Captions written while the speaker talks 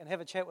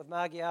have a chat with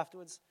Margie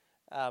afterwards.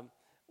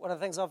 One of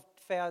the things I've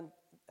found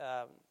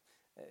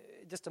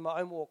just in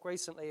my own walk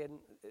recently, and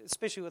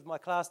especially with my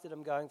class that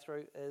I'm going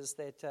through, is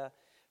that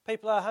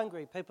people are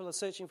hungry, people are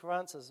searching for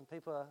answers, and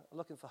people are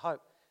looking for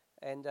hope.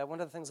 And one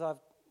of the things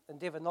I've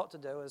endeavoured not to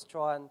do is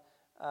try and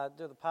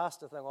do the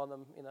pastor thing on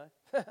them,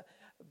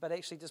 but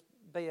actually just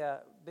be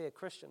a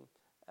Christian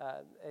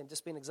and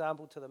just be an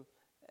example to them.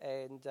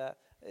 And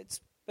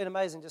it's been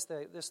amazing, just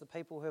the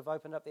people who have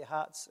opened up their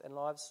hearts and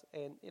lives.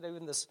 And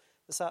even this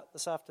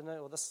afternoon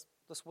or this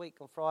week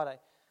on Friday,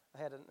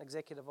 I had an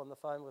executive on the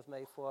phone with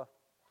me for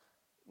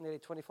nearly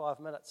 25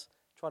 minutes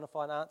trying to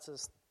find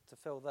answers to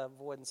fill the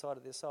void inside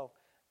of their soul.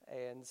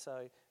 And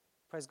so,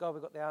 praise God,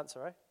 we got the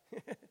answer, eh?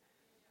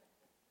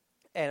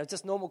 And it's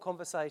just normal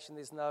conversation.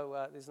 There's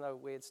no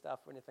weird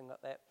stuff or anything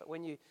like that. But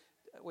when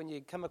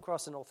you come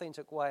across an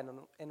authentic way and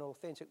in an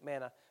authentic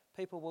manner,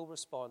 people will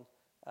respond.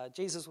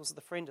 Jesus was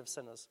the friend of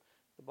sinners,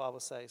 the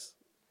Bible says.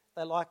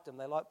 They liked him.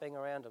 They liked being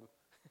around him.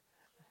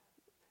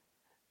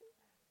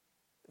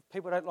 If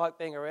people don't like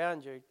being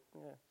around you,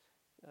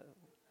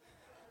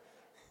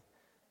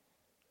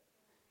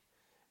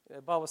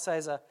 the Bible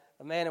says a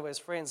man who has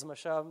friends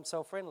must show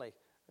himself friendly.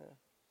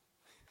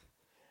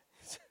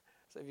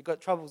 So if you've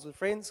got troubles with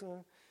friends,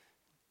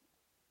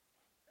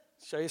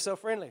 show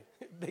yourself friendly.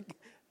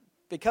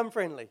 Become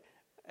friendly.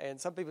 And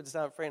some people just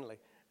aren't friendly.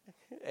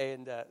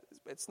 And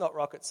it's not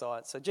rocket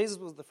science. So Jesus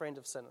was the friend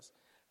of sinners.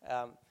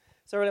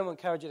 So I really want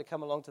to encourage you to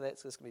come along to that.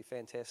 So it's going to be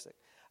fantastic.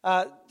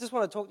 Just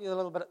want to talk to you a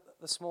little bit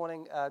this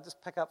morning.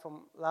 Just pick up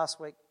from last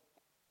week.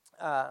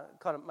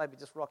 Kind of maybe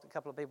just rocked a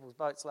couple of people's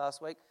boats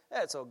last week.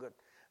 It's all good.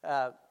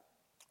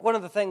 One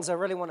of the things I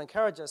really want to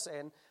encourage us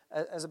in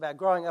is about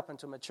growing up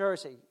into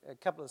maturity. A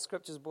couple of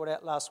scriptures brought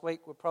out last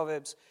week were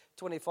Proverbs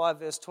 25,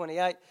 verse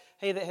 28.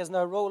 He that has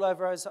no rule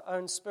over his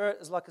own spirit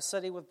is like a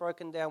city with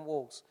broken down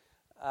walls.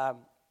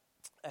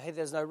 He that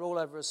has no rule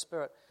over his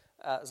spirit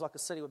is like a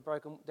city with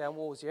broken down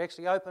walls. You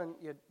actually open,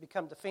 you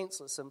become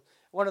defenseless. And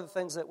one of the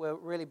things that we're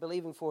really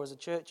believing for as a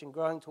church and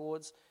growing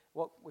towards,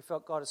 what we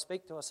felt God to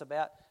speak to us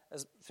about,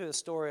 is through the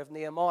story of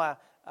Nehemiah,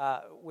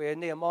 where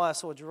Nehemiah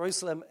saw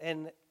Jerusalem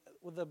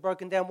with the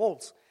broken down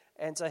walls.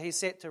 And so he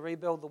set to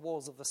rebuild the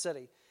walls of the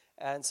city.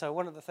 And so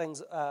one of the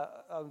things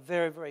I'm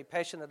very, very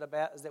passionate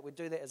about is that we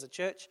do that as a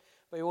church,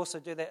 but we also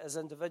do that as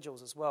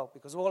individuals as well,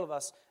 because all of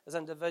us as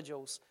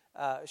individuals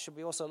should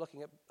be also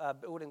looking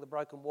at building the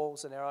broken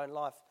walls in our own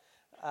life.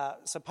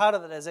 So part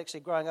of it is actually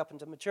growing up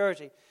into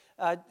maturity.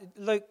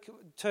 Luke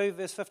 2,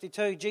 verse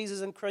 52,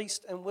 Jesus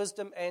increased in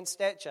wisdom and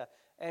stature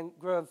and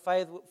grew in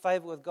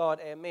favor with God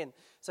and men.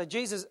 So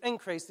Jesus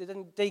increased, he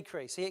didn't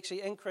decrease. He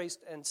actually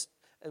increased in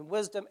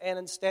wisdom and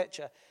in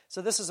stature.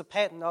 So this is a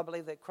pattern, I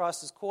believe, that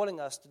Christ is calling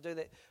us to do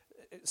that.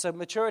 So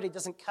maturity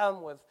doesn't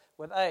come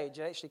with age.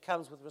 It actually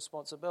comes with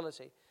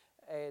responsibility.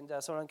 And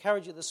so I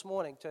encourage you this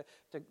morning to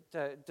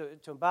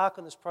embark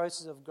on this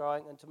process of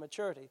growing into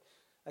maturity.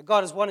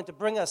 God is wanting to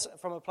bring us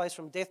from a place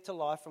from death to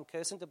life, from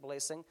cursing to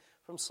blessing,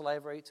 from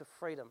slavery to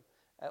freedom.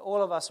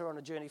 All of us are on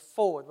a journey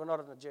forward. We're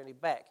not on a journey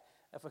back.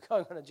 If we're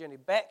going on a journey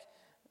back,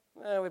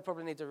 we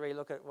probably need to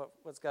relook at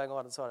what's going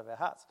on inside of our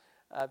hearts.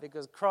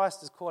 Because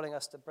Christ is calling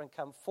us to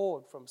come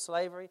forward from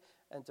slavery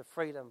into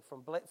freedom,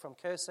 from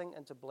cursing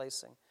into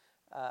blessing.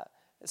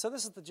 So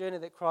this is the journey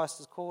that Christ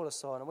has called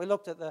us on. And we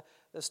looked at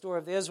the story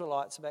of the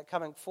Israelites about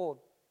coming forward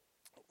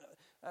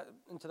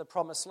into the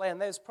promised land.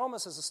 Those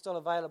promises are still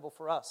available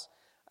for us.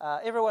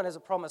 Everyone has a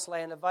promised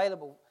land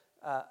available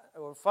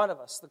or in front of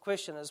us. The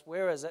question is,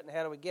 where is it and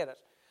how do we get it?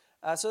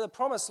 So the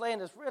promised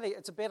land is really,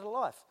 it's a better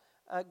life.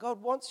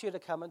 God wants you to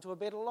come into a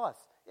better life.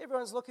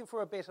 Everyone's looking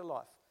for a better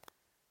life.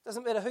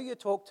 Doesn't matter who you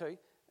talk to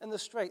in the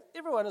street.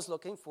 Everyone is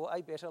looking for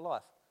a better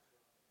life.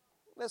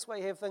 That's why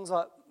you have things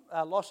like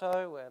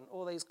Lotto and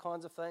all these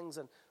kinds of things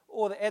and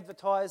all the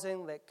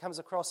advertising that comes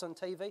across on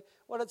TV.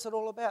 What is it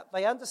all about?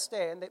 They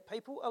understand that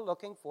people are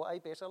looking for a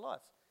better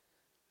life.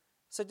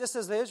 So just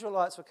as the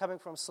Israelites were coming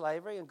from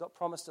slavery and got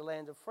promised a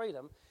land of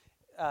freedom,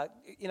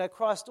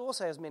 Christ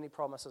also has many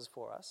promises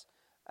for us.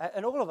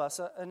 And all of us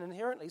are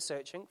inherently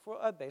searching for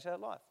a better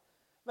life.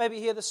 Maybe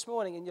you're here this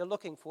morning and you're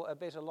looking for a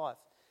better life.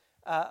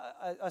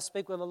 I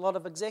speak with a lot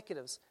of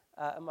executives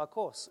in my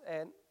course,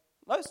 and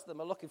most of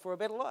them are looking for a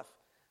better life.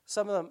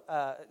 Some of them,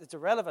 it's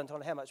irrelevant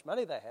on how much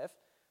money they have.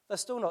 They're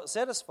still not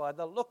satisfied.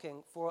 They're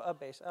looking for a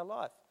better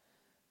life.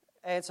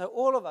 And so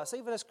all of us,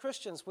 even as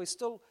Christians, we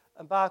still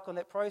embark on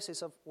that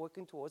process of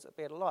working towards a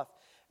better life.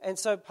 And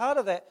so part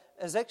of that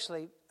is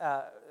actually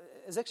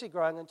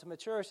growing into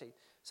maturity.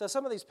 So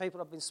some of these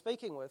people I've been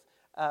speaking with,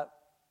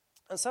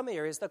 in some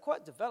areas, they're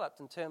quite developed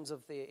in terms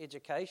of their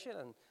education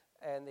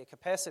and their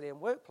capacity in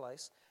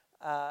workplace.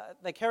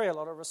 They carry a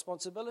lot of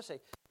responsibility.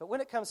 But when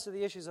it comes to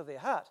the issues of their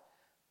heart,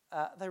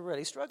 they're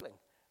really struggling.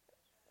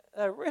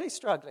 They're really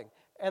struggling.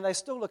 And they're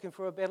still looking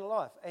for a better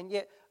life. And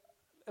yet,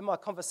 in my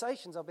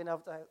conversations I've been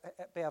able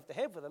to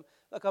have with them,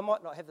 look, I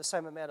might not have the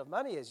same amount of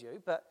money as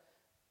you, but,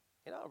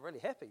 I'm really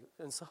happy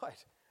inside.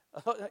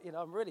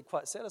 I'm really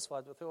quite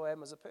satisfied with who I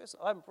am as a person.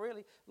 I'm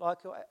really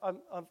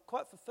I'm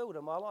quite fulfilled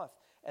in my life.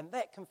 And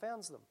that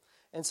confounds them.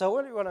 And so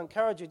I really want to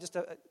encourage you, just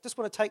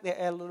want to take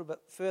that out a little bit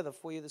further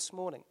for you this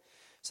morning.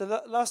 So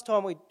the last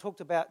time we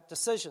talked about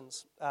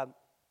decisions.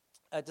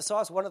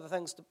 Decisive. One of the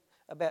things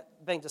about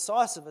being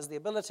decisive is the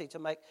ability to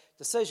make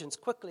decisions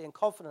quickly and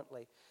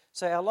confidently.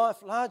 So our life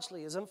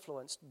largely is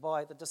influenced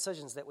by the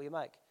decisions that we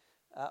make.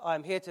 I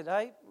am here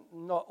today,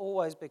 not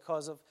always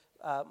because of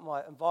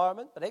my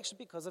environment, but actually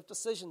because of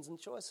decisions and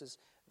choices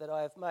that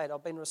I have made.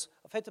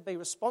 I've had to be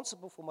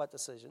responsible for my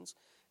decisions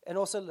and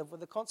also live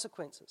with the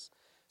consequences.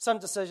 Some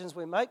decisions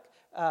we make,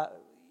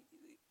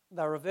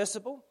 they're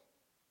reversible.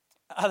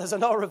 Others are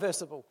not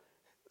reversible.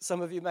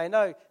 Some of you may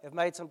know have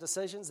made some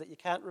decisions that you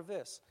can't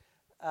reverse.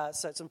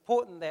 So it's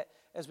important that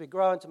as we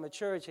grow into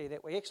maturity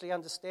that we actually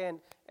understand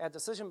our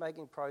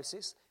decision-making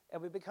process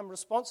and we become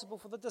responsible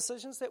for the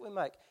decisions that we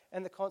make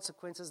and the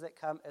consequences that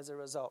come as a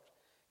result.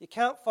 You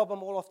can't fob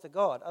them all off to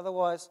God.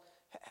 Otherwise,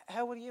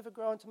 how will you ever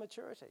grow into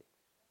maturity?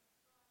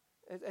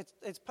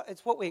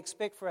 It's what we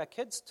expect for our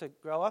kids to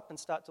grow up and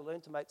start to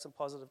learn to make some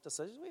positive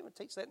decisions. We even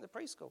teach that in the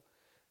preschool.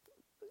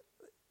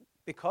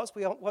 Because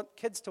we want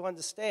kids to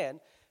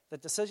understand the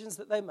decisions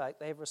that they make,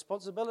 they have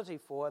responsibility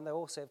for, and they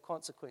also have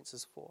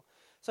consequences for.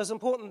 So it's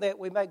important that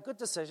we make good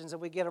decisions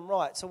and we get them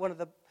right. So one of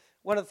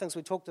the things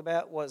we talked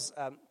about was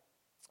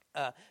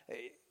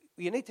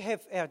you need to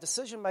have our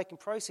decision-making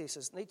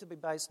processes need to be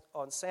based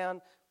on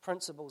sound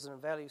principles and a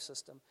value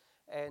system.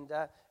 And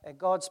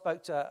God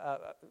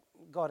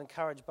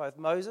encouraged both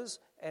Moses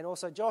and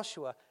also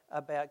Joshua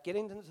about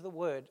getting into the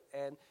Word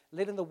and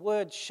letting the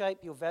Word shape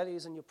your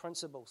values and your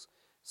principles.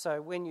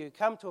 So when you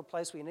come to a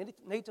place where you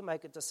need to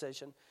make a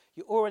decision,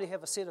 you already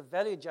have a set of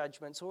value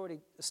judgments already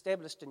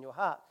established in your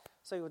heart.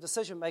 So your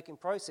decision-making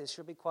process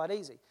should be quite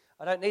easy.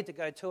 I don't need to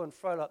go to and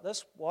fro like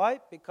this. Why?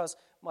 Because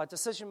my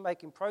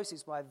decision-making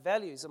process, my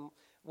values, and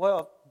what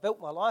I've built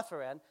my life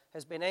around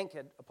has been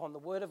anchored upon the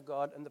Word of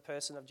God and the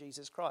person of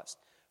Jesus Christ.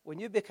 When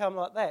you become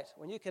like that,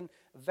 when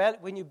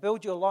you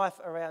build your life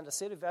around a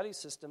set of value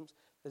systems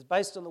that's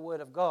based on the Word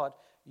of God,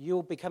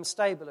 you'll become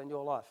stable in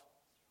your life.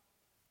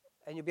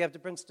 And you'll be able to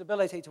bring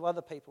stability to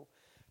other people.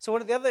 So one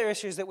of the other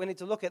issues that we need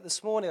to look at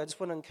this morning, I just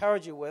want to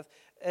encourage you with,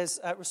 is,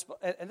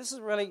 and this is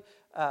really,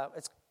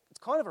 it's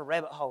kind of a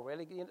rabbit hole,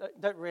 really. You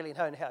don't really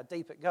know how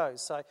deep it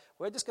goes. So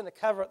we're just going to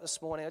cover it this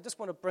morning. I just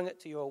want to bring it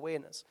to your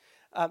awareness.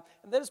 And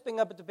that is being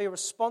able to be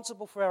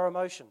responsible for our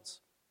emotions.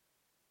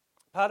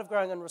 Part of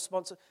growing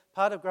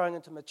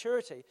into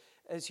maturity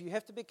is you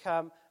have to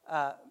become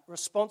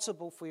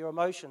responsible for your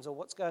emotions or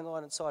what's going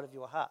on inside of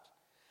your heart.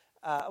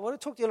 I want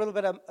to talk to you a little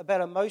bit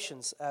about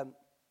emotions.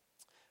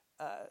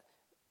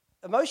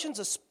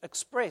 Emotions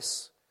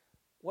express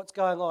what's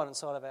going on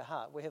inside of our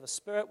heart. We have a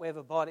spirit, we have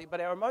a body, but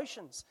our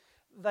emotions,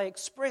 they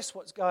express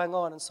what's going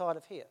on inside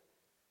of here.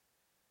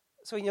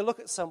 So when you look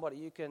at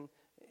somebody,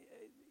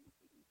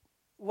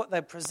 what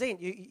they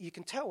present, you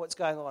can tell what's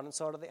going on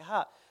inside of their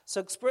heart.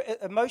 So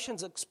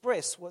emotions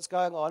express what's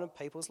going on in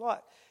people's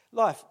life.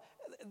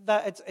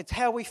 It's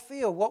how we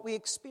feel, what we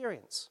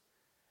experience.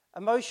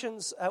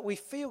 Emotions, we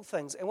feel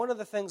things. And one of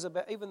the things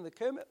about even the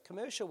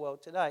commercial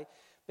world today,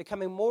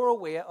 becoming more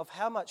aware of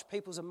how much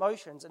people's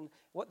emotions and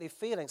what their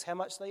feelings, how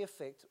much they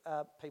affect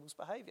people's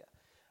behavior.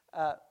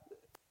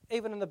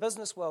 Even in the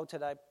business world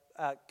today,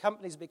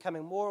 companies are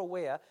becoming more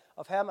aware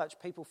of how much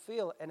people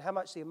feel and how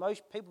much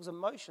people's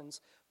emotions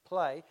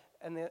play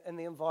in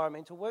the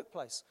environmental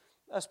workplace.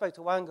 I spoke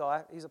to one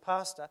guy, he's a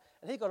pastor,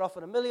 and he got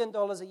offered $1 million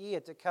a year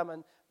to come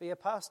and be a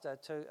pastor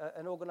to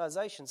an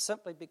organisation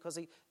simply because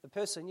the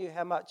person knew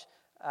how much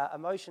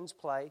emotions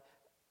play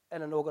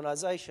in an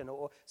organisation.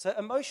 So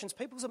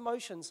people's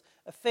emotions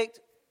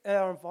affect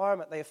our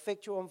environment, they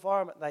affect your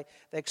environment, they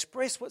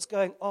express what's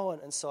going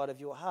on inside of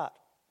your heart.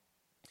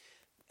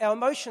 Our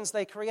emotions,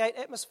 they create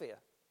atmosphere.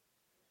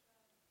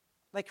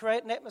 They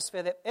create an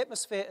atmosphere. That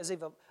atmosphere is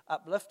either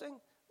uplifting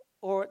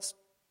or it's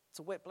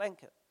a wet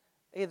blanket.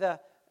 Either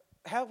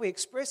how we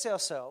express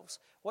ourselves,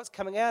 what's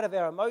coming out of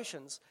our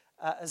emotions,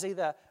 is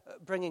either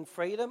bringing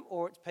freedom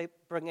or it's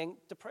bringing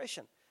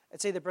depression.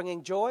 It's either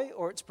bringing joy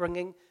or it's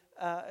bringing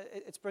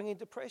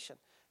depression.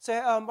 So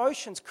our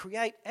emotions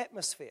create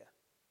atmosphere.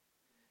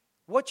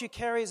 What you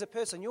carry as a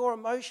person, your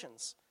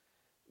emotions,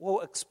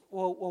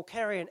 will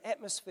carry an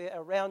atmosphere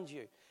around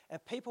you. And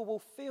people will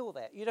feel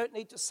that. You don't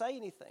need to say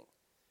anything.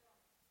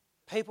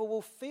 People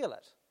will feel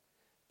it.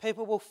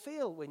 People will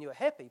feel when you're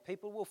happy.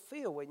 People will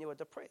feel when you are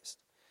depressed.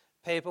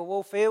 People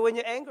will feel when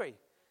you're angry.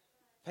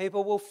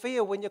 People will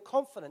feel when you're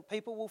confident.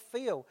 People will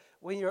feel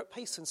when you're at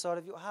peace inside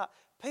of your heart.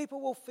 People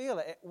will feel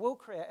it. It will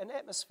create an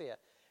atmosphere.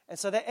 And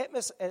so that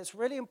atmosphere, and it's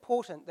really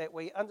important that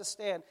we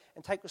understand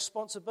and take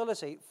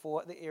responsibility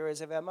for the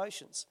areas of our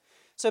emotions.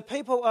 So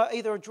people are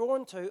either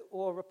drawn to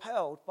or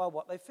repelled by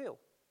what they feel.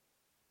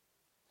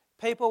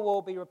 People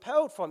will be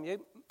repelled from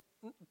you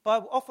by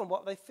often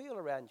what they feel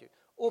around you.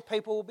 Or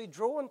people will be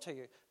drawn to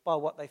you by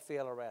what they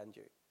feel around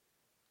you.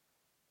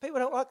 People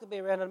don't like to be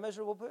around a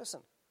miserable person.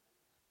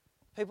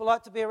 People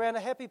like to be around a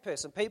happy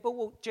person. People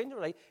will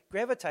generally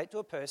gravitate to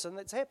a person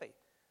that's happy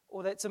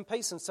or that's in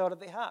peace inside of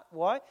their heart.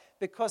 Why?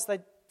 Because they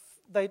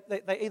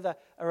either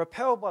are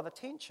repelled by the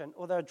tension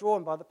or they're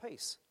drawn by the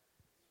peace.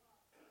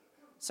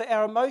 So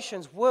our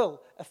emotions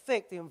will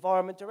affect the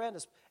environment around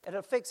us. It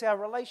affects our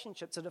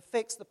relationships. It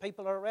affects the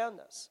people around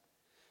us.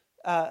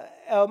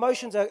 Our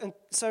emotions are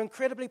so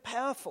incredibly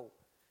powerful,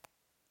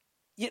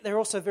 yet they're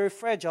also very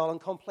fragile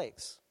and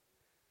complex.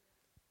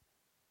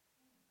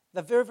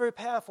 They're very, very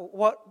powerful.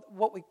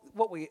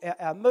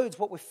 Our moods,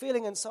 what we're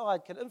feeling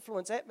inside can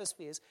influence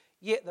atmospheres,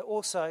 yet they're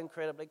also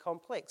incredibly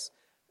complex.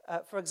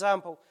 For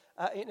example,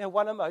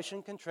 one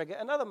emotion can trigger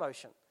another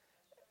emotion.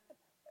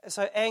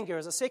 So anger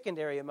is a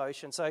secondary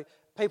emotion. So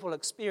people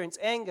experience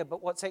anger,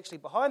 but what's actually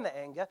behind the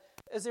anger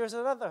is there is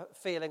another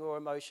feeling or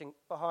emotion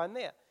behind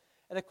there.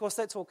 And of course,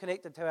 that's all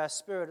connected to our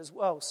spirit as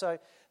well. So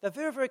they're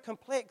very, very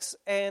complex,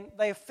 and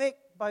they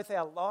affect both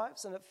our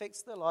lives and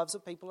affects the lives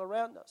of people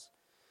around us.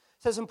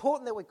 So it's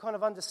important that we kind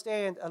of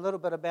understand a little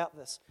bit about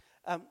this.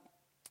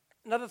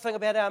 Another thing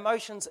about our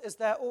emotions is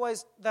they're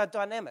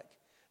dynamic.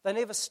 They're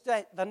never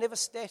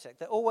static.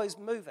 They're always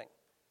moving.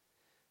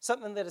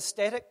 Something that is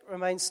static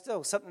remains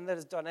still. Something that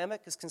is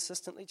dynamic is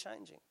consistently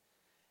changing.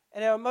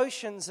 And our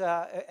emotions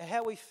are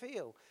how we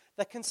feel.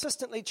 They're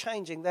consistently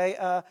changing. They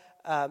are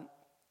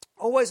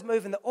always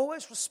moving. They're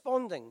always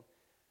responding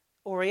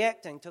or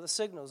reacting to the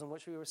signals in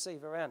which we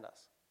receive around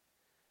us.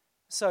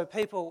 So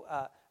people,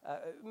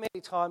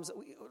 many times,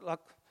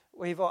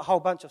 we've got a whole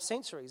bunch of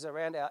sensories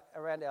around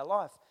our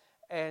life.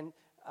 And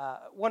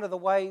one of the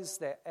ways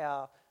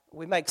that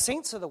we make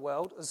sense of the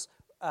world is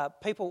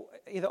people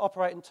either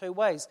operate in two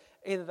ways.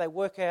 Either they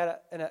work out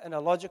in a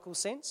logical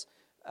sense,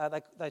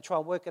 they try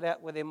and work it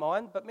out with their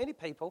mind, but many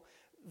people,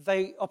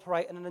 they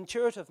operate in an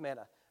intuitive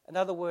manner. In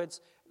other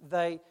words,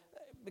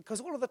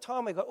 because all of the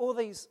time we've got all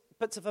these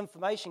bits of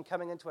information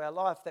coming into our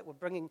life that we're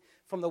bringing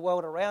from the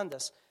world around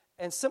us,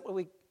 and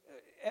simply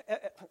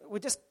we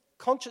just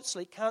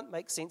consciously can't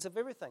make sense of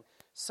everything.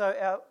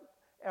 So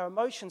our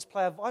emotions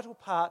play a vital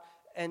part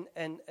in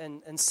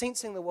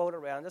sensing the world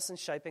around us and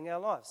shaping our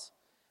lives.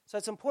 So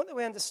it's important that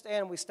we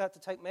understand and we start to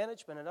take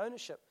management and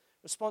ownership,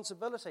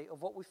 responsibility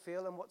of what we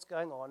feel and what's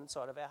going on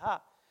inside of our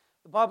heart.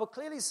 The Bible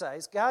clearly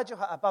says, guard your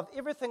heart above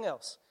everything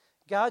else.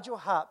 Guard your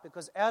heart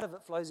because out of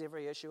it flows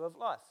every issue of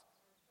life.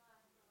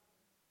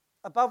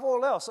 Above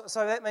all else.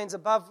 So that means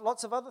above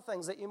lots of other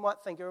things that you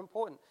might think are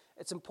important.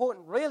 It's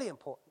important, really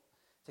important,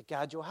 to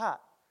guard your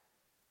heart.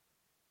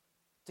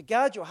 To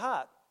guard your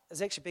heart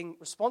is actually being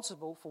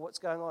responsible for what's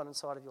going on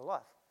inside of your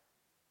life.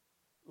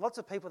 Lots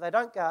of people, they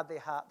don't guard their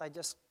heart.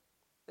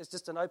 It's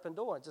just an open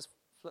door. It just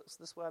flips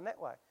this way and that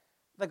way.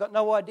 They've got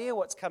no idea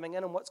what's coming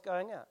in and what's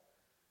going out.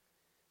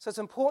 So it's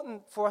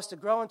important for us to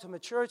grow into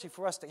maturity,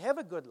 for us to have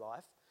a good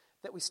life,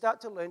 that we start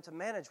to learn to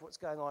manage what's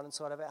going on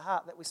inside of our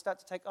heart, that we start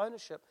to take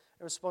ownership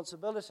and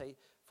responsibility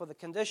for the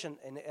condition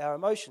in our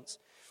emotions.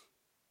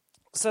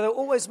 So they're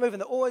always moving,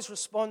 they're always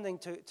responding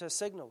to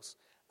signals.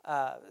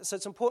 So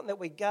it's important that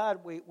we guard,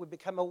 we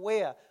become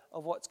aware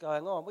of what's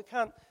going on.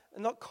 We're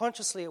not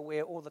consciously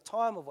aware all the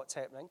time of what's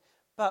happening,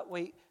 but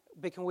we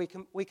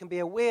can be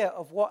aware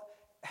of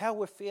how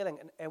we're feeling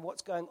and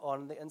what's going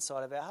on the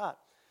inside of our heart.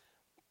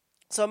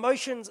 So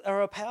emotions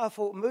are a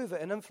powerful mover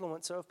and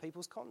influencer of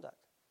people's conduct.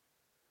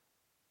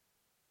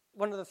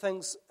 One of the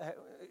things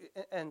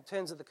in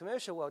terms of the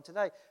commercial world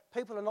today,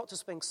 people are not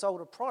just being sold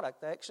a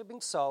product, they're actually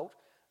being sold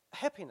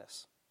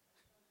happiness.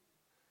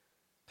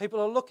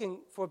 People are looking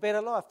for a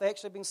better life. They're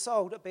actually being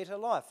sold a better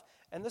life.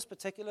 And this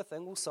particular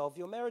thing will solve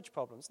your marriage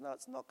problems. No,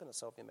 it's not going to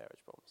solve your marriage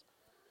problems.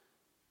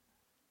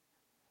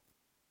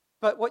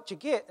 But what you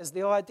get is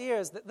the idea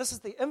is that this is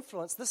the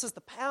influence, this is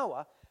the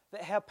power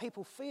that how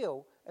people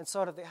feel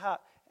inside of their heart,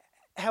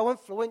 how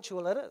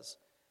influential it is.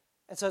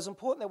 And so it's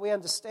important that we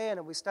understand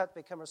and we start to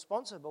become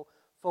responsible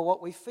for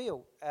what we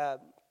feel.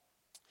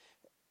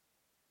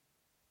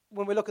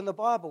 When we look in the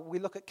Bible, we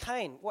look at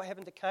Cain. What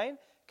happened to Cain?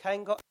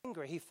 Cain got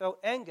angry. He felt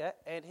anger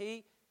and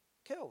he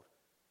killed.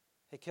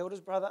 He killed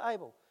his brother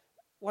Abel.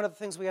 One of the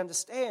things we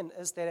understand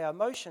is that our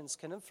emotions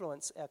can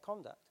influence our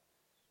conduct.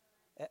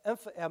 Our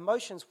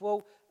emotions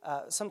will,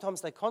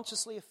 sometimes they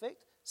consciously affect,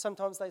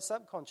 sometimes they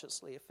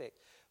subconsciously affect.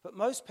 But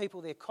most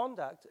people, their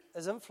conduct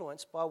is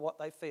influenced by what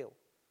they feel.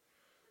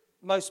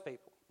 Most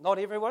people. Not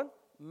everyone,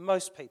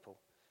 most people.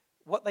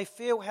 What they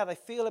feel, how they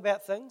feel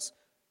about things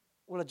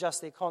will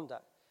adjust their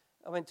conduct.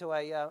 I went to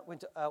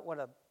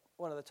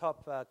one of the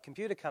top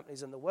computer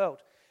companies in the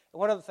world, and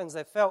one of the things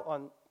they felt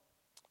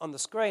on the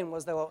screen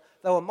was they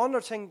were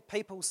monitoring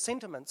people's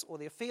sentiments or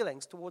their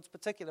feelings towards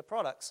particular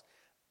products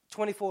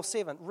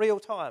 24/7, real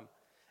time,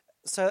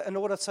 so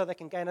they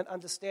can gain an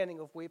understanding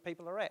of where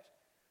people are at.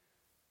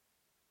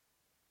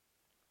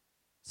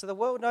 So the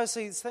world knows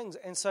these things,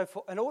 and so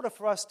in order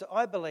for us to,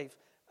 I believe,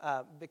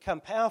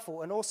 become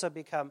powerful and also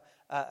become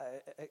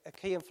a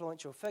key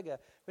influential figure,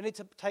 we need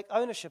to take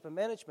ownership and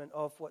management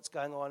of what's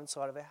going on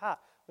inside of our heart.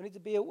 We need to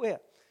be aware.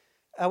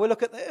 We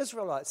look at the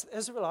Israelites. The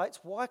Israelites,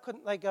 why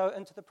couldn't they go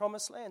into the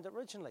promised land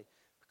originally?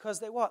 Because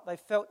they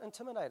felt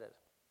intimidated.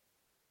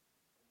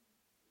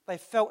 They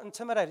felt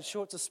intimidated.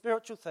 Sure, it's a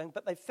spiritual thing,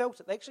 but they felt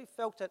it. They actually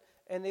felt it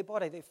in their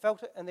body. They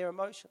felt it in their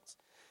emotions.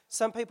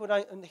 Some people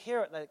don't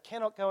inherit. They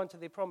cannot go into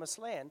their promised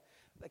land.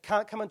 They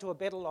can't come into a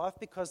better life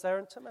because they're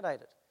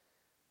intimidated.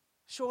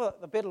 Sure,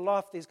 the better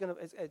life,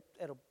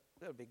 it'll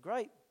be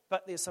great,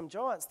 but there's some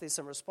giants, there's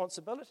some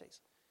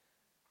responsibilities.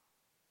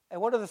 And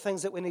one of the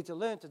things that we need to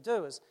learn to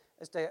do is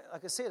to,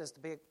 like I said, is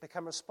to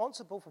become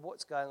responsible for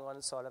what's going on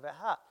inside of our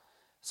heart.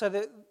 So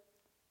the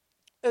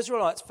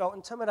Israelites felt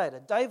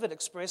intimidated. David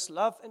expressed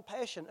love and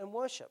passion in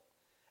worship.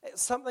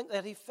 It's something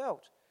that he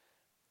felt.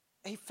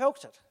 He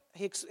felt it.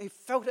 He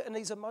felt it in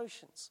his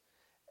emotions.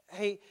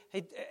 He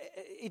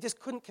just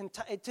couldn't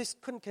contain. It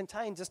just couldn't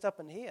contain just up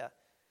in here.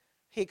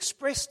 He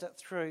expressed it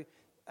through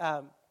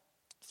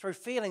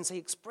feelings. He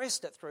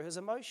expressed it through his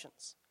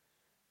emotions.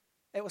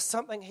 It was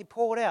something he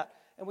poured out.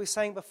 And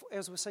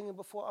as we were singing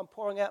before, I'm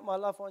pouring out my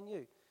love on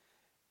you.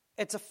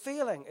 It's a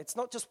feeling. It's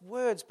not just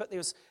words, but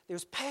there's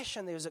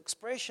passion, there's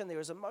expression, there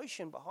is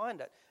emotion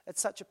behind it.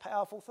 It's such a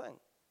powerful thing.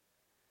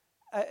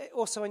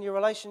 Also in your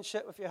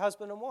relationship with your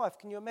husband and wife,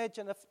 can you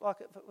imagine if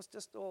it was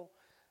just all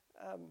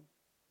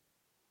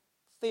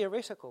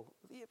theoretical?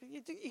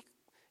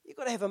 You've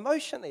got to have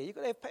emotion there. You've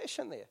got to have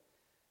passion there.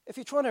 If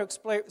you're trying to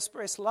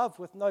express love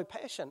with no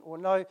passion or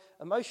no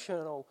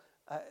emotional,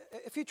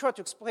 if you try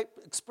to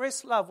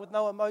express love with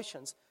no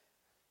emotions,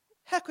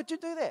 how could you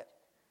do that?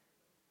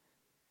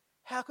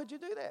 How could you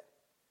do that?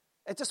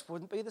 It just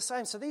wouldn't be the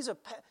same. So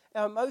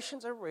our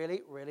emotions are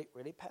really, really,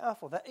 really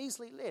powerful. They're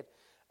easily led.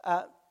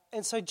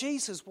 And so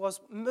Jesus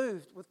was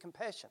moved with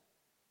compassion.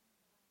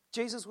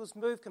 Jesus was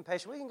moved with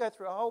compassion. We can go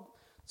through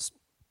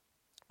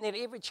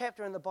nearly every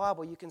chapter in the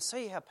Bible. You can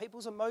see how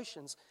people's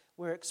emotions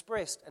were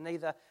expressed and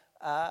either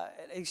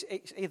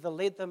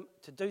led them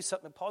to do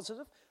something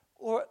positive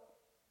or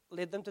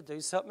led them to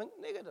do something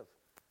negative.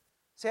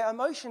 See, our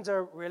emotions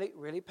are really,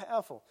 really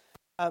powerful.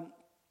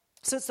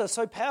 Since they're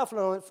so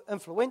powerful and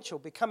influential,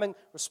 becoming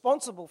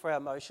responsible for our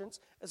emotions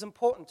is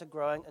important to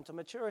growing into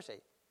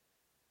maturity.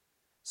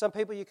 Some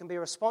people, you can be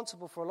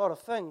responsible for a lot of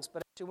things,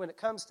 but actually when it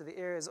comes to the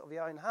areas of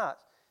your own heart,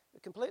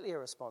 you're completely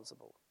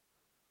irresponsible.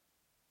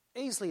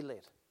 Easily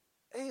led.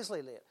 And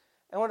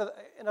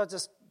I was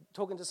just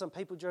talking to some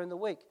people during the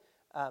week.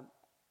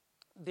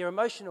 Their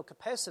emotional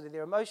capacity,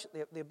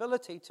 the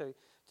ability to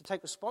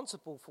take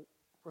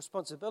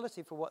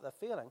responsibility for what they're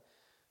feeling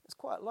is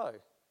quite low.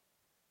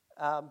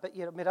 But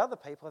yet I've met other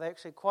people, they're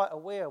actually quite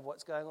aware of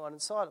what's going on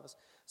inside of us.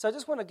 So I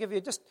just want to give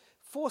you just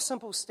 4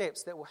 simple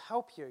steps that will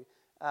help you.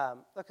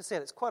 Like I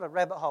said, it's quite a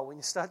rabbit hole when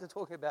you start to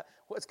talk about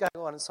what's going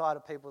on inside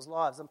of people's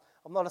lives.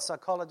 I'm not a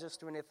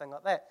psychologist or anything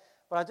like that,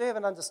 but I do have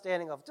an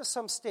understanding of just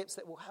some steps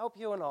that will help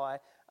you and I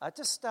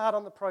just start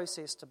on the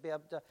process to be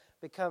able to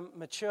become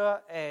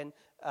mature and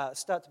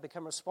start to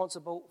become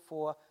responsible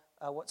for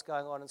what's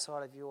going on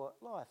inside of your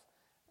life.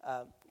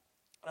 I'm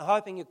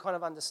hoping you kind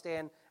of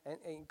understand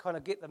and kind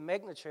of get the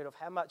magnitude of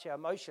how much our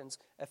emotions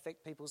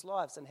affect people's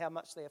lives and how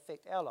much they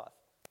affect our life.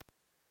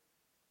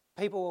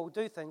 People will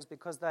do things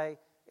because they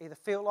either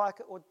feel like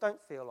it or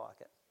don't feel like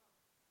it.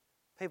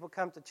 People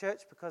come to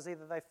church because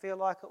either they feel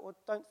like it or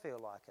don't feel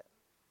like it.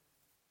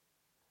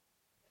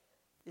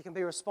 You can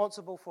be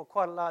responsible for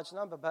quite a large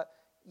number, but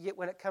yet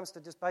when it comes to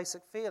just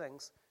basic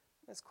feelings,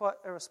 it's quite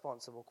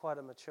irresponsible, quite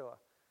immature.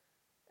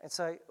 And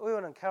so we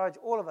want to encourage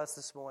all of us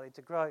this morning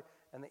to grow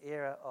in the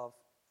area of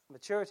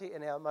maturity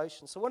in our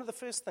emotions. So one of the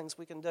first things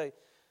we can do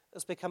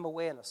is become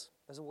awareness.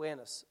 There's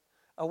awareness.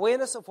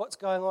 Awareness of what's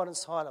going on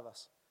inside of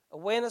us.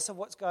 Awareness of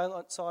what's going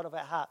on inside of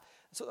our heart.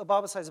 That's what the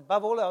Bible says.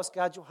 Above all else,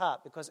 guard your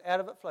heart, because out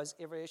of it flows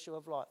every issue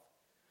of life.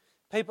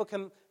 People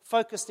can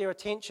focus their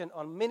attention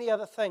on many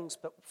other things,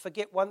 but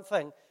forget one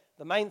thing.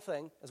 The main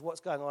thing is what's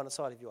going on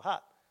inside of your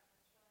heart.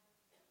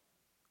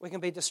 We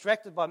can be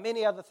distracted by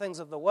many other things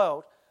of the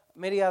world,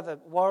 many other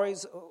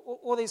worries,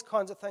 all these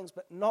kinds of things,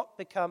 but not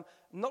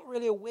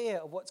really aware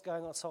of what's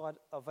going on inside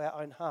of our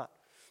own heart.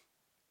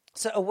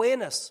 So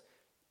awareness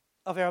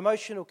of our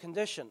emotional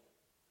condition,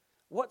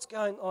 what's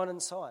going on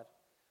inside.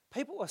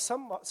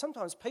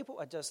 Sometimes people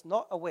are just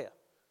not aware.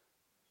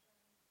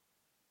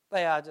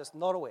 They are just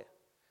not aware.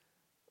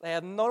 They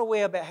are not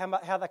aware about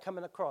how they're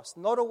coming across,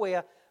 not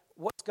aware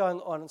what's going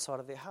on inside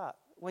of their heart.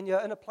 When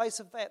you're in a place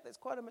of that's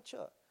quite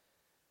immature.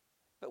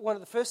 But one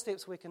of the first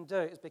steps we can do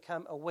is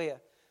become aware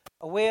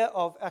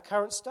of our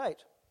current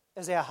state.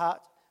 Is our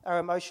heart, our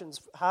emotions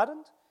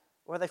hardened,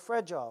 or are they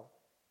fragile?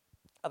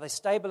 Are they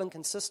stable and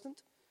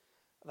consistent?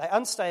 Are they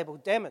unstable,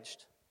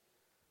 damaged?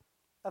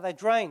 Are they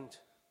drained?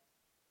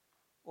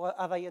 Or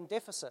are they in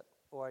deficit,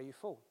 or are you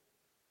full?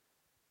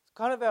 It's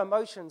kind of our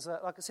emotions,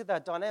 like I said, they're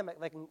dynamic.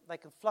 They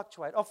can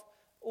fluctuate off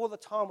all the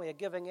time. We are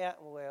giving out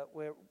and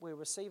we're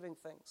receiving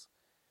things.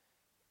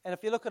 And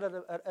if you look at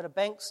a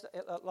bank,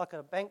 like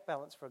a bank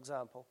balance, for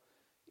example,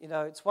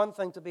 it's one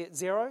thing to be at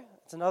zero.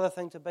 It's another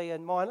thing to be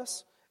in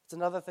minus. It's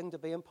another thing to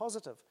be in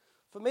positive.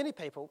 For many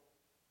people,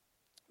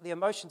 the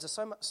emotions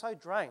are so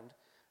drained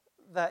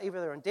that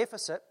either they're in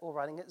deficit or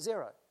running at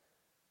zero.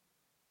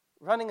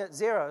 Running at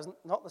zero is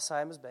not the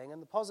same as being in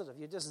the positive.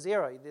 You're just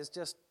zero. You're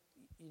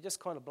just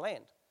kind of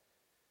bland.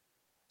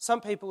 Some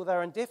people,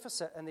 they're in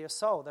deficit in their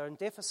soul. They're in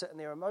deficit in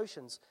their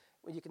emotions.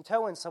 Well, you can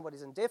tell when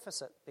somebody's in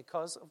deficit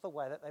because of the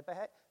way that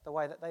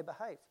they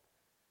behave.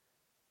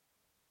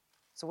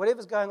 So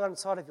whatever's going on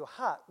inside of your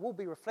heart will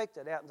be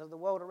reflected out into the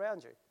world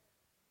around you.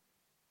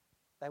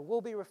 They will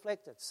be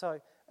reflected.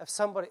 So if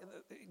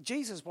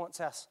Jesus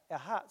wants our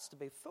hearts to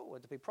be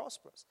forward, to be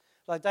prosperous.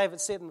 Like David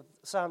said in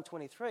Psalm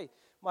 23,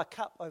 my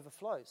cup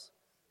overflows.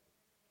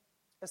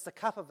 It's the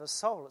cup of his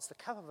soul. It's the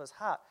cup of his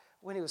heart.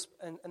 When he was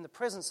in the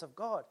presence of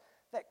God,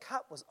 that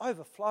cup was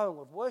overflowing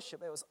with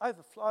worship. It was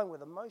overflowing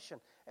with emotion.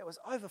 It was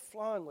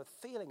overflowing with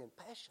feeling and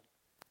passion.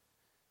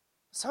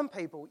 Some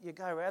people, you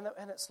go around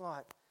and it's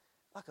like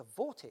a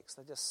vortex.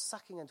 They're just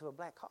sucking into a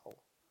black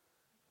hole.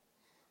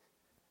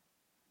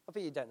 I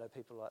bet you don't know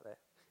people like that.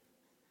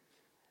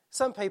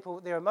 Some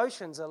people, their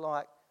emotions are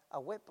like a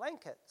wet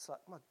blanket. It's like,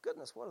 my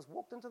goodness, what has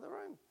walked into the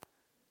room?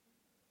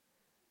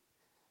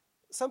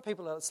 Some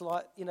people, it's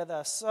like,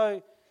 they're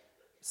so,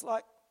 it's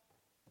like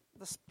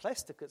this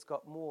plastic that's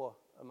got more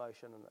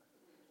emotion in it.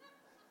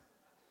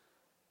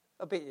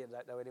 I bet you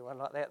don't know anyone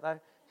like that, though.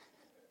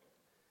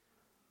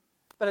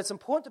 But it's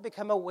important to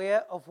become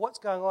aware of what's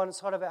going on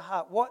inside of our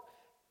heart.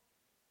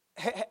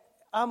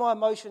 Are my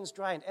emotions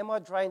drained? Am I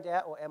drained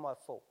out or am I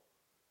full?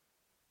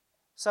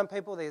 Some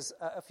people, if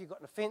you've got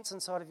an offense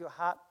inside of your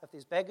heart, if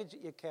there's baggage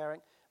that you're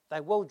carrying,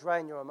 they will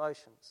drain your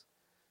emotions.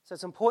 So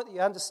it's important that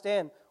you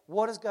understand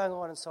what is going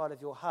on inside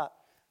of your heart.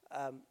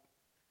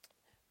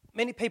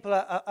 Many people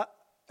are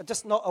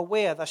just not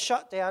aware. They're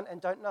shut down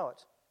and don't know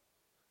it.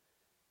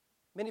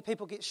 Many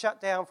people get shut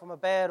down from a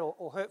bad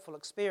or hurtful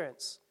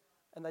experience,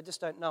 and they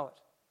just don't know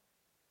it.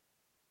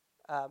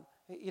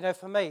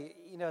 For me,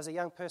 as a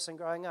young person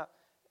growing up,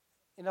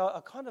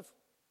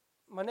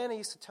 my nana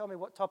used to tell me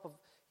what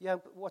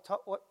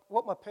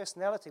my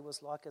personality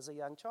was like as a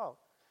young child.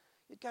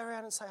 You'd go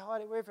around and say hi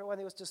to everyone.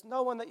 There was just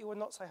no one that you would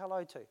not say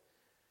hello to.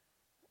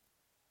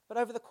 But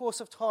over the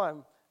course of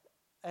time,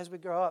 as we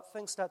grow up,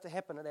 things start to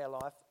happen in our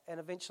life, and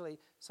eventually,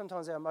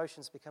 sometimes our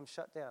emotions become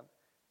shut down.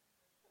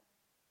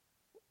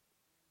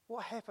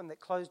 What happened that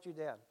closed you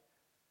down?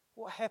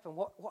 What happened?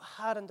 What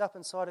hardened up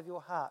inside of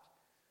your heart?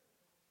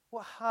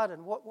 What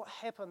hardened? What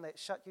happened that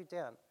shut you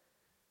down?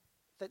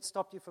 That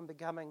stopped you from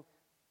becoming...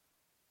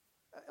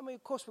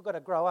 of course, we've got to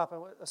grow up.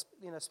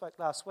 And spoke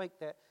last week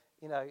that,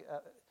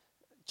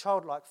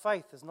 childlike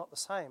faith is not the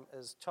same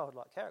as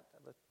childlike character.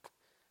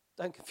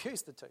 Don't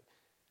confuse the two.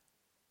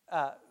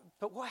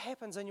 But what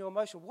happens in your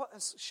emotion? What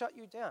has shut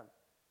you down?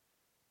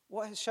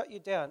 What has shut you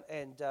down?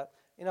 And, I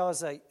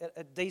was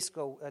at D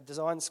school, a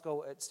design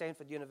school at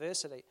Stanford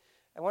University,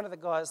 and one of the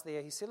guys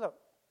there,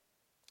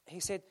 he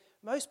said,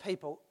 most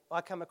people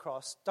I come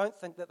across don't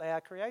think that they are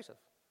creative.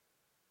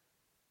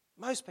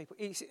 Most people,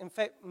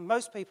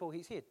 most people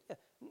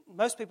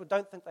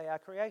don't think they are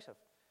creative.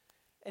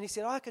 And he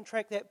said, I can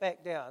track that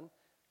back down,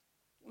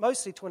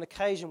 mostly to an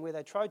occasion where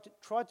they tried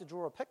to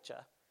draw a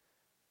picture,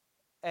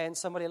 and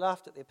somebody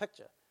laughed at their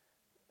picture.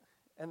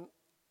 And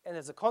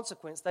as a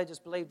consequence, they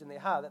just believed in their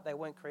heart that they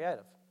weren't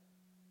creative.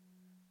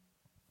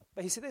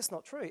 But he said, that's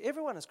not true.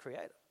 Everyone is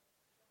creative.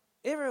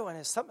 Everyone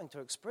has something to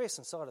express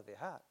inside of their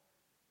heart.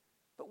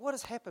 But what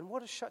has happened?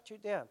 What has shut you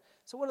down?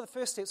 So one of the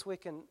first steps we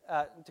can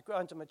to grow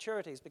into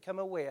maturity is become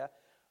aware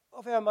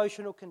of our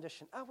emotional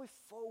condition. Are we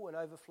full and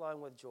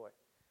overflowing with joy?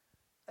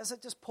 Is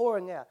it just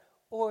pouring out?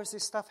 Or is there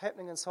stuff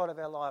happening inside of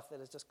our life that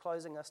is just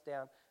closing us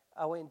down?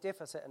 Are we in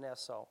deficit in our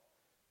soul?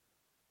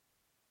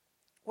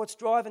 What's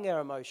driving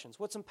our emotions?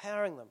 What's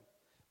empowering them?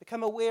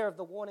 Become aware of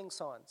the warning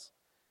signs.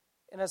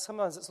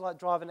 Sometimes it's like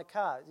driving a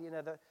car.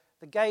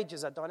 The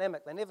gauges are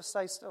dynamic. They never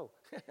stay still.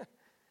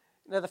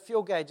 The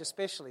fuel gauge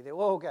especially, the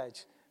oil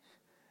gauge.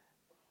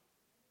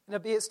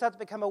 Start to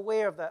become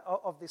aware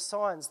of the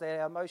signs that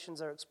our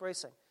emotions are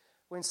expressing.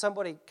 When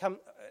somebody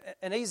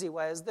an easy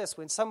way is this: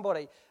 when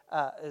somebody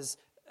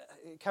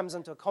comes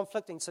into a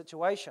conflicting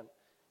situation,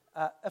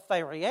 if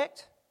they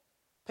react,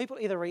 people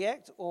either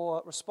react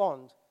or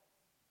respond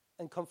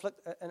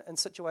in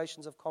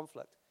situations of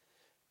conflict.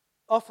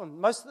 Often,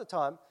 most of the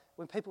time,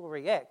 when people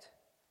react,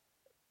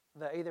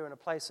 they're either in a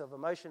place of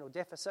emotional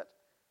deficit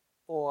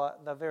or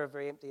they're very,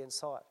 very empty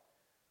inside.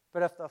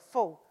 But if they're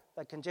full,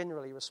 they can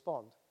generally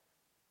respond.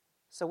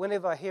 So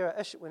whenever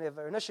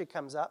an issue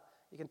comes up,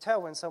 you can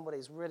tell when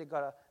somebody's really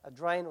got a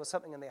drain or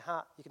something in their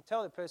heart. You can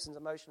tell the person's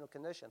emotional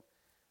condition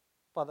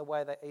by the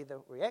way they either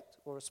react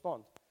or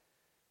respond.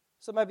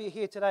 So maybe you're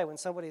here today when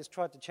somebody has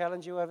tried to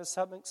challenge you over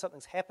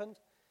something's happened,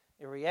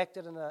 you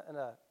reacted in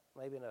a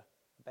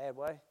bad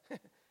way.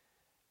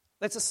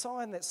 That's a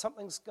sign that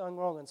something's going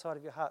wrong inside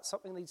of your heart.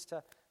 Something's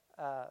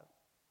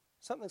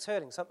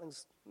hurting. Something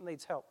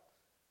needs help.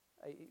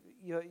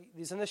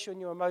 There's an issue in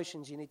your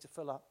emotions you need to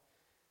fill up.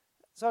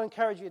 So I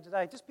encourage you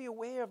today, just be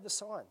aware of the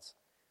signs.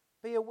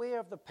 Be aware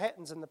of the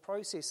patterns and the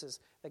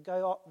processes that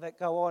go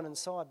on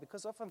inside,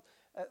 because often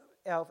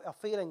our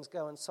feelings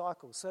go in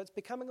cycles. So it's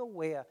becoming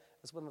aware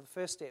is one of the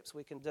first steps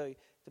we can do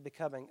to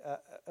becoming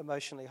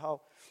emotionally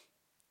whole.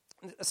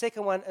 The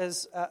second one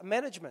is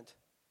management,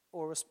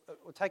 or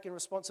taking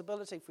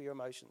responsibility for your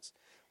emotions.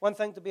 One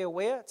thing to be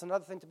aware, it's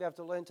another thing to be able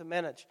to learn to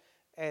manage.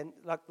 And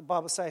like the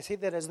Bible says, he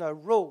that has no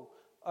rule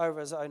over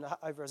his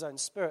own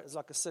spirit is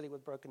like a city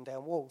with broken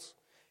down walls.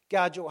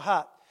 Guard your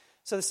heart.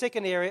 So the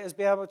second area is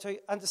be able to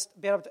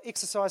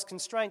exercise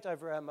constraint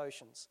over our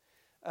emotions.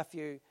 If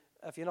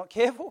you're not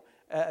careful,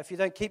 if you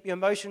don't keep your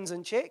emotions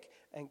in check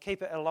and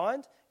keep it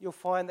aligned, you'll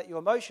find that your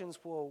emotions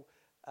will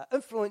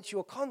influence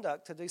your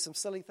conduct to do some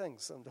silly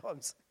things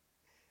sometimes.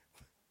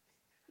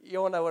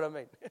 You all know what I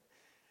mean.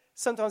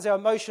 Sometimes our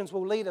emotions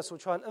will lead us or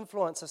try and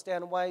influence us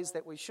down in ways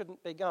that we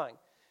shouldn't be going.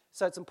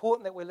 So it's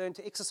important that we learn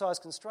to exercise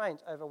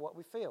constraint over what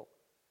we feel.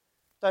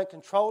 Don't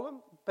control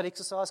them, but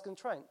exercise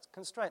constraint.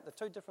 They're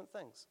two different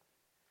things.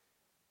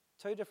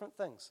 Two different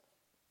things.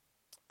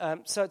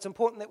 So it's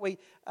important that we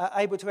are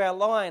able to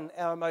align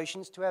our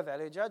emotions to our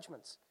value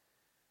judgments.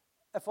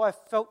 If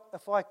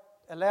I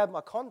allowed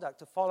my conduct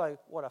to follow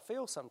what I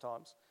feel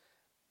sometimes,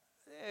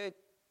 it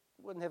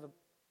wouldn't have a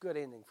good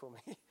ending for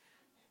me.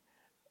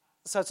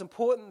 So it's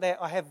important that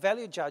I have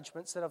value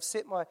judgments, that I've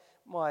set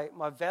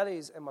my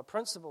values and my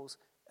principles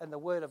in the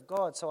Word of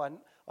God, so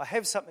I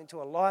have something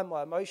to align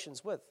my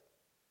emotions with.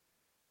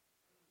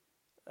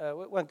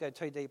 We won't go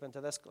too deep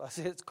into this, guys.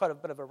 It's quite a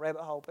bit of a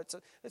rabbit hole, but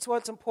it's why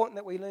it's important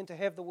that we learn to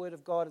have the Word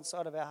of God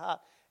inside of our heart,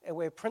 and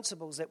we have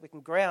principles that we can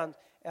ground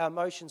our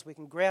emotions, we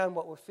can ground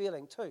what we're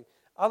feeling too.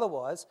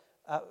 Otherwise,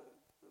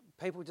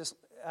 people just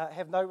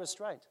have no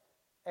restraint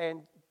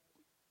and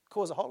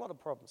cause a whole lot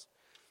of problems.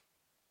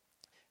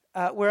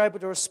 We're able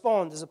to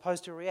respond as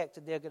opposed to react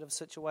to negative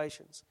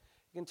situations.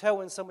 You can tell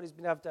when somebody's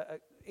been able to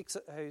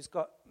who's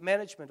got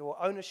management or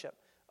ownership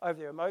over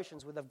their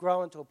emotions, where they've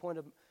grown to a point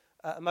of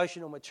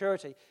emotional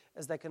maturity,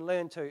 as they can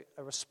learn to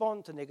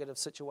respond to negative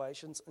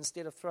situations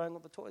instead of throwing all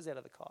the toys out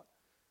of the cot.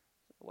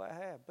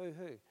 Wow,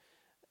 boo-hoo.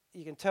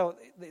 You can tell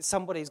that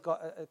somebody's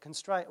got a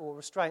constraint or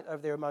restraint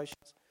over their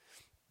emotions.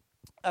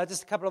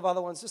 Just a couple of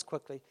other ones, just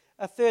quickly.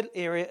 A third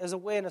area is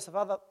awareness of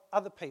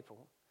other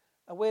people,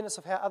 awareness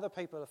of how other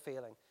people are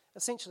feeling.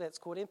 Essentially, it's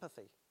called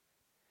empathy.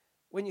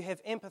 When you have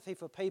empathy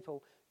for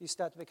people, you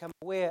start to become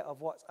aware of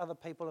what other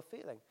people are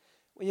feeling.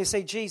 When you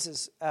see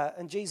Jesus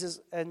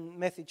in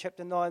Matthew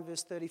chapter 9,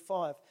 verse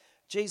 35,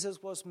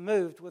 Jesus was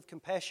moved with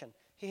compassion.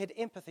 He had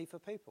empathy for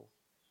people.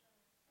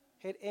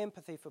 He had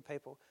empathy for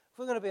people. If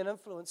we're going to be an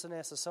influence in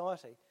our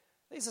society,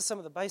 these are some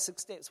of the basic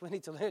steps we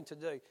need to learn to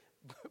do.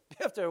 We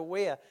have to be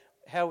aware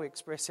how we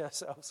express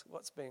ourselves,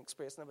 what's being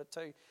expressed. Number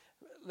two,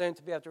 learn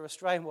to be able to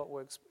restrain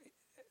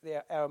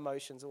our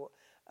emotions, or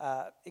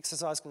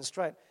exercise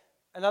constraint.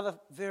 Another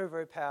very,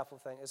 very powerful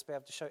thing is to be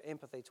able to show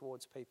empathy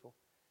towards people.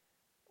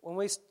 When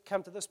we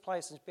come to this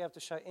place and be able to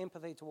show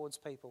empathy towards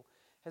people,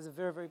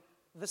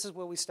 this is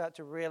where we start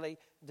to really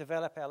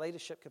develop our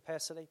leadership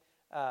capacity.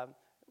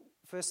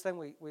 First thing,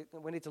 we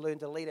need to learn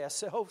to lead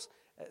ourselves.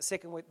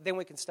 Second, then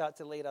we can start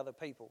to lead other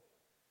people.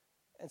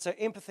 And so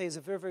empathy is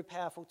a very, very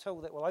powerful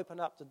tool that will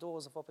open up the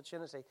doors of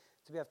opportunity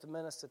to be able to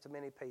minister to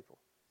many people.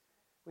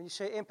 When you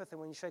show empathy,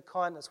 when you show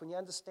kindness, when you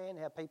understand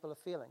how people are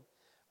feeling,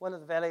 one of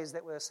the values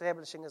that we're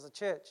establishing as a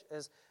church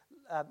is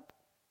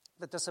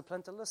the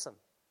discipline to listen.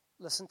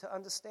 Listen to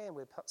understand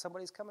where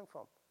somebody's coming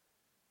from.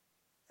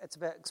 It's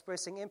about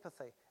expressing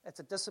empathy. It's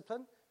a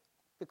discipline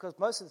because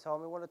most of the time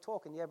we want to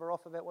talk and yabber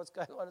off about what's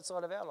going on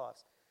inside of our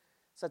lives.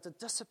 So it's a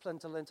discipline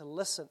to learn to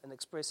listen and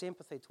express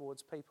empathy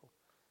towards people.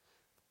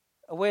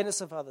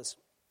 Awareness of others.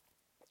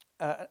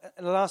 And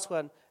the last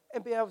one,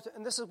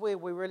 and this is where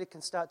we really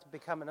can start to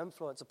become an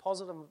influence, a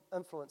positive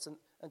influence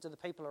into the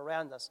people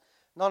around us.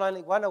 Not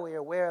only are we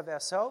aware of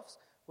ourselves,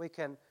 we're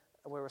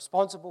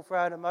responsible for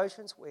our own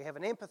emotions, we have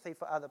an empathy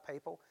for other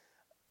people.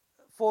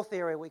 Fourth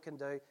area we can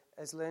do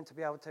is learn to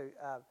be able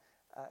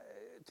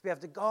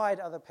to guide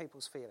other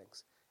people's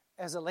feelings.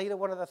 As a leader,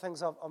 one of the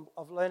things I'm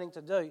learning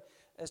to do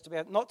is to be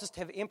able not just to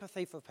have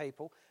empathy for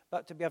people,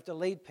 but to be able to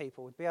lead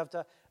people, to be able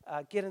to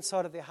get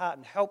inside of their heart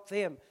and help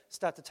them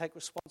start to take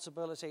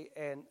responsibility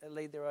and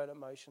lead their own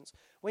emotions.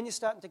 When you're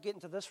starting to get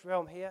into this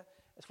realm here,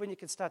 it's when you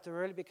can start to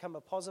really become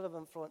a positive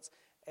influence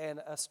and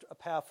a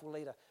powerful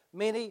leader.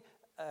 Many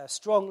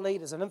strong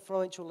leaders and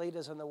influential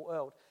leaders in the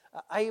world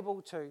are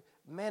able to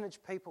manage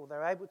people.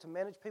 They're able to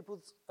manage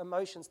people's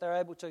emotions. They're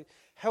able to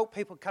help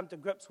people come to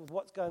grips with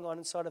what's going on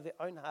inside of their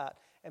own heart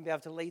and be able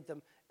to lead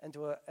them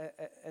into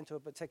a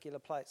particular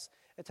place.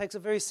 It takes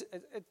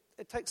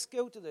it takes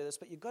skill to do this,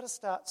 but you've got to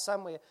start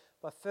somewhere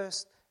by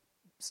first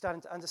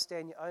starting to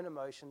understand your own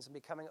emotions and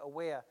becoming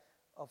aware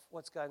of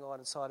what's going on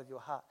inside of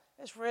your heart.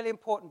 It's really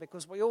important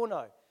because we all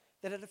know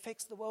that it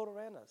affects the world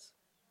around us.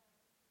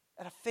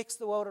 It affects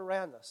the world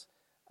around us.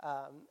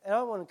 And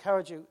I want to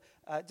encourage you,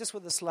 just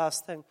with this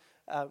last thing,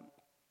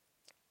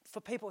 for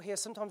people here,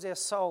 sometimes our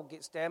soul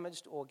gets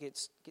damaged or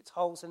gets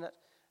holes in it,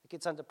 it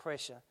gets under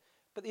pressure.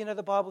 But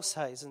the Bible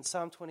says in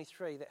Psalm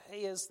 23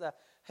 that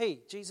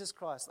Jesus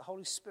Christ, the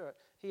Holy Spirit,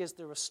 He is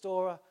the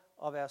restorer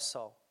of our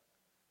soul.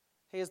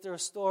 He is the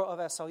restorer of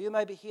our soul. You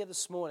may be here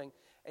this morning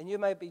and you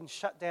may have been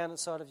shut down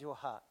inside of your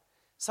heart.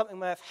 Something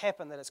may have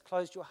happened that has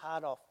closed your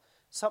heart off.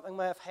 Something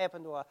may have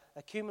happened, or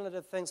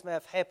accumulative things may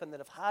have happened that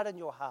have hardened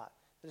your heart,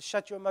 that have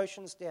shut your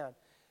emotions down.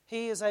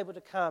 He is able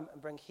to come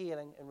and bring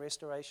healing and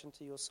restoration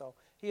to your soul.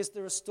 He is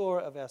the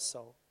restorer of our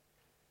soul.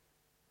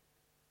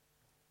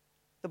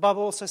 The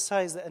Bible also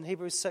says that in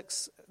Hebrews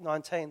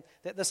 6:19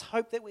 that this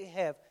hope that we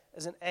have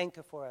is an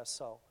anchor for our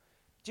soul.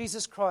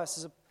 Jesus Christ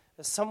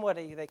is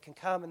somebody that can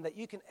come and that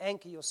you can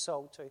anchor your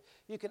soul to.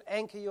 You can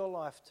anchor your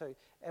life to.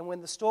 And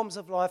when the storms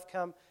of life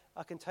come,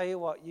 I can tell you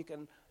what,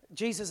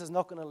 Jesus is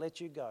not going to let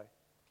you go.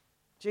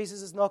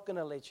 Jesus is not going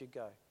to let you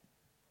go.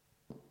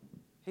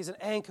 He's an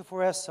anchor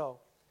for our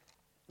soul.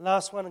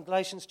 Last one in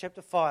Galatians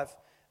chapter 5.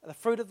 The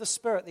fruit of the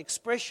Spirit, the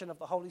expression of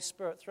the Holy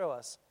Spirit through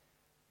us,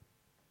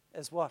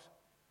 is what?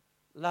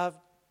 Love,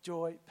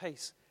 joy,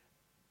 peace.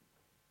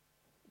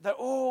 They're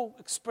all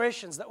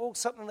expressions. They're all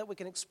something that we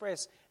can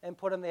express and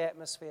put in the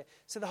atmosphere.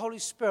 So the Holy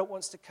Spirit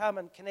wants to come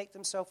and connect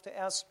himself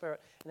to our spirit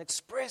and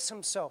express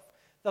himself.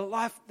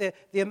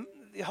 The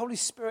Holy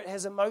Spirit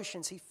has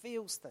emotions. He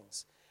feels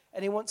things.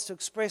 And he wants to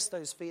express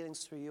those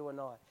feelings through you and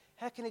I.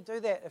 How can he do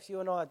that if you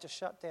and I are just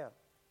shut down?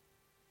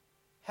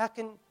 How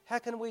can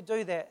we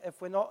do that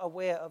if we're not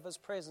aware of his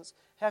presence?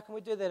 How can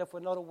we do that if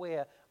we're not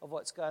aware of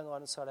what's going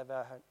on inside of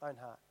our own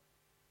heart?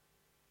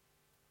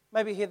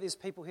 Maybe there's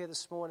people here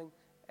this morning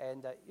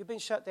and you've been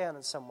shut down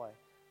in some way.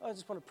 I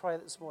just want to pray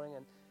this morning,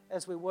 and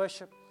as we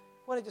worship,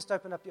 why don't you just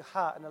open up your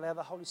heart and allow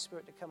the Holy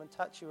Spirit to come and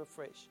touch you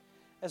afresh.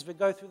 As we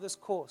go through this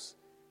course,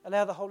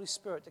 allow the Holy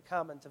Spirit to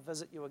come and to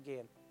visit you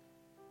again.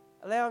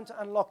 Allow him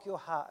to unlock your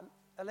heart, and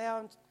allow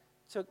him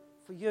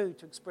for you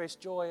to express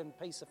joy and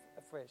peace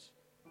afresh.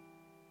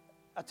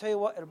 I tell you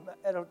what,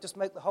 it'll just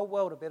make the whole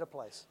world a better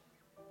place.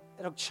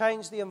 It'll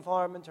change the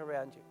environment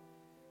around you.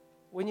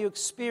 When you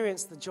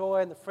experience the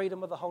joy and the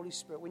freedom of the Holy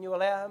Spirit, when you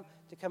allow him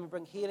to come and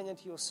bring healing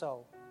into your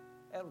soul,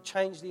 it'll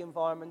change the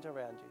environment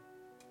around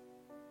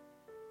you.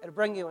 It'll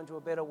bring you into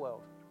a better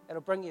world.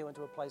 It'll bring you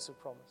into a place of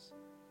promise.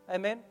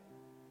 Amen?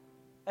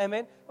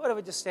 Amen? Why don't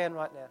we just stand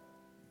right now?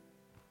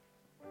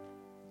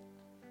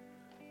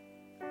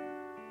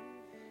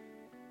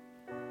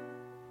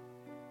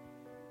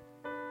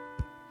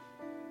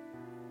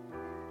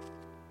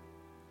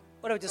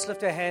 Why don't we just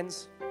lift our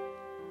hands?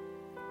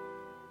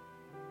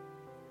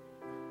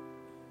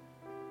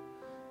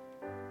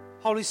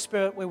 Holy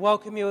Spirit, we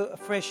welcome you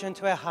afresh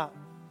into our heart.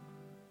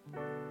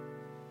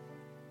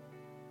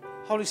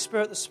 Holy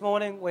Spirit, this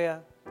morning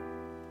where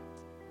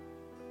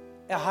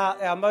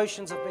our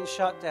emotions have been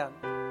shut down,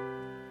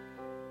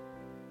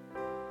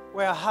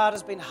 where our heart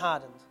has been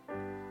hardened,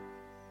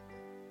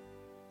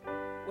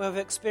 where we've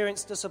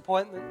experienced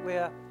disappointment,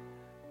 where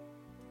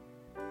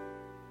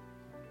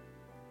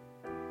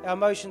our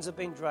emotions have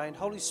been drained.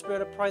 Holy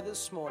Spirit, I pray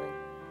this morning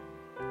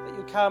that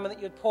you'd come and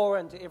that you'd pour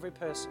into every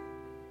person.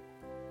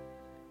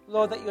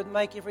 Lord, that you'd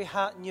make every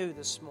heart new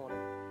this morning.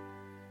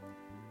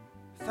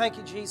 Thank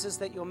you, Jesus,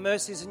 that your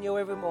mercies are new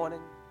every morning.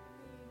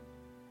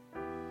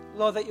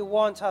 Lord, that you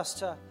want our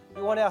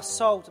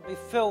soul to be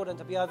filled and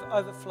to be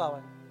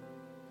overflowing.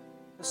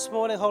 This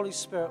morning, Holy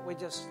Spirit, we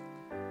just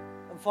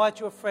invite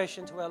you afresh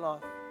into our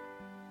life.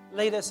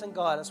 Lead us and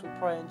guide us, we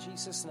pray in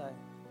Jesus'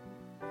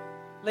 name.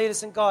 Lead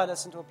us and guide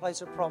us into a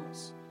place of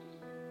promise.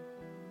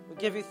 We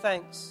give you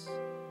thanks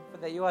for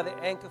that you are the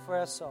anchor for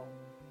our soul.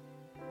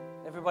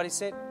 Everybody said...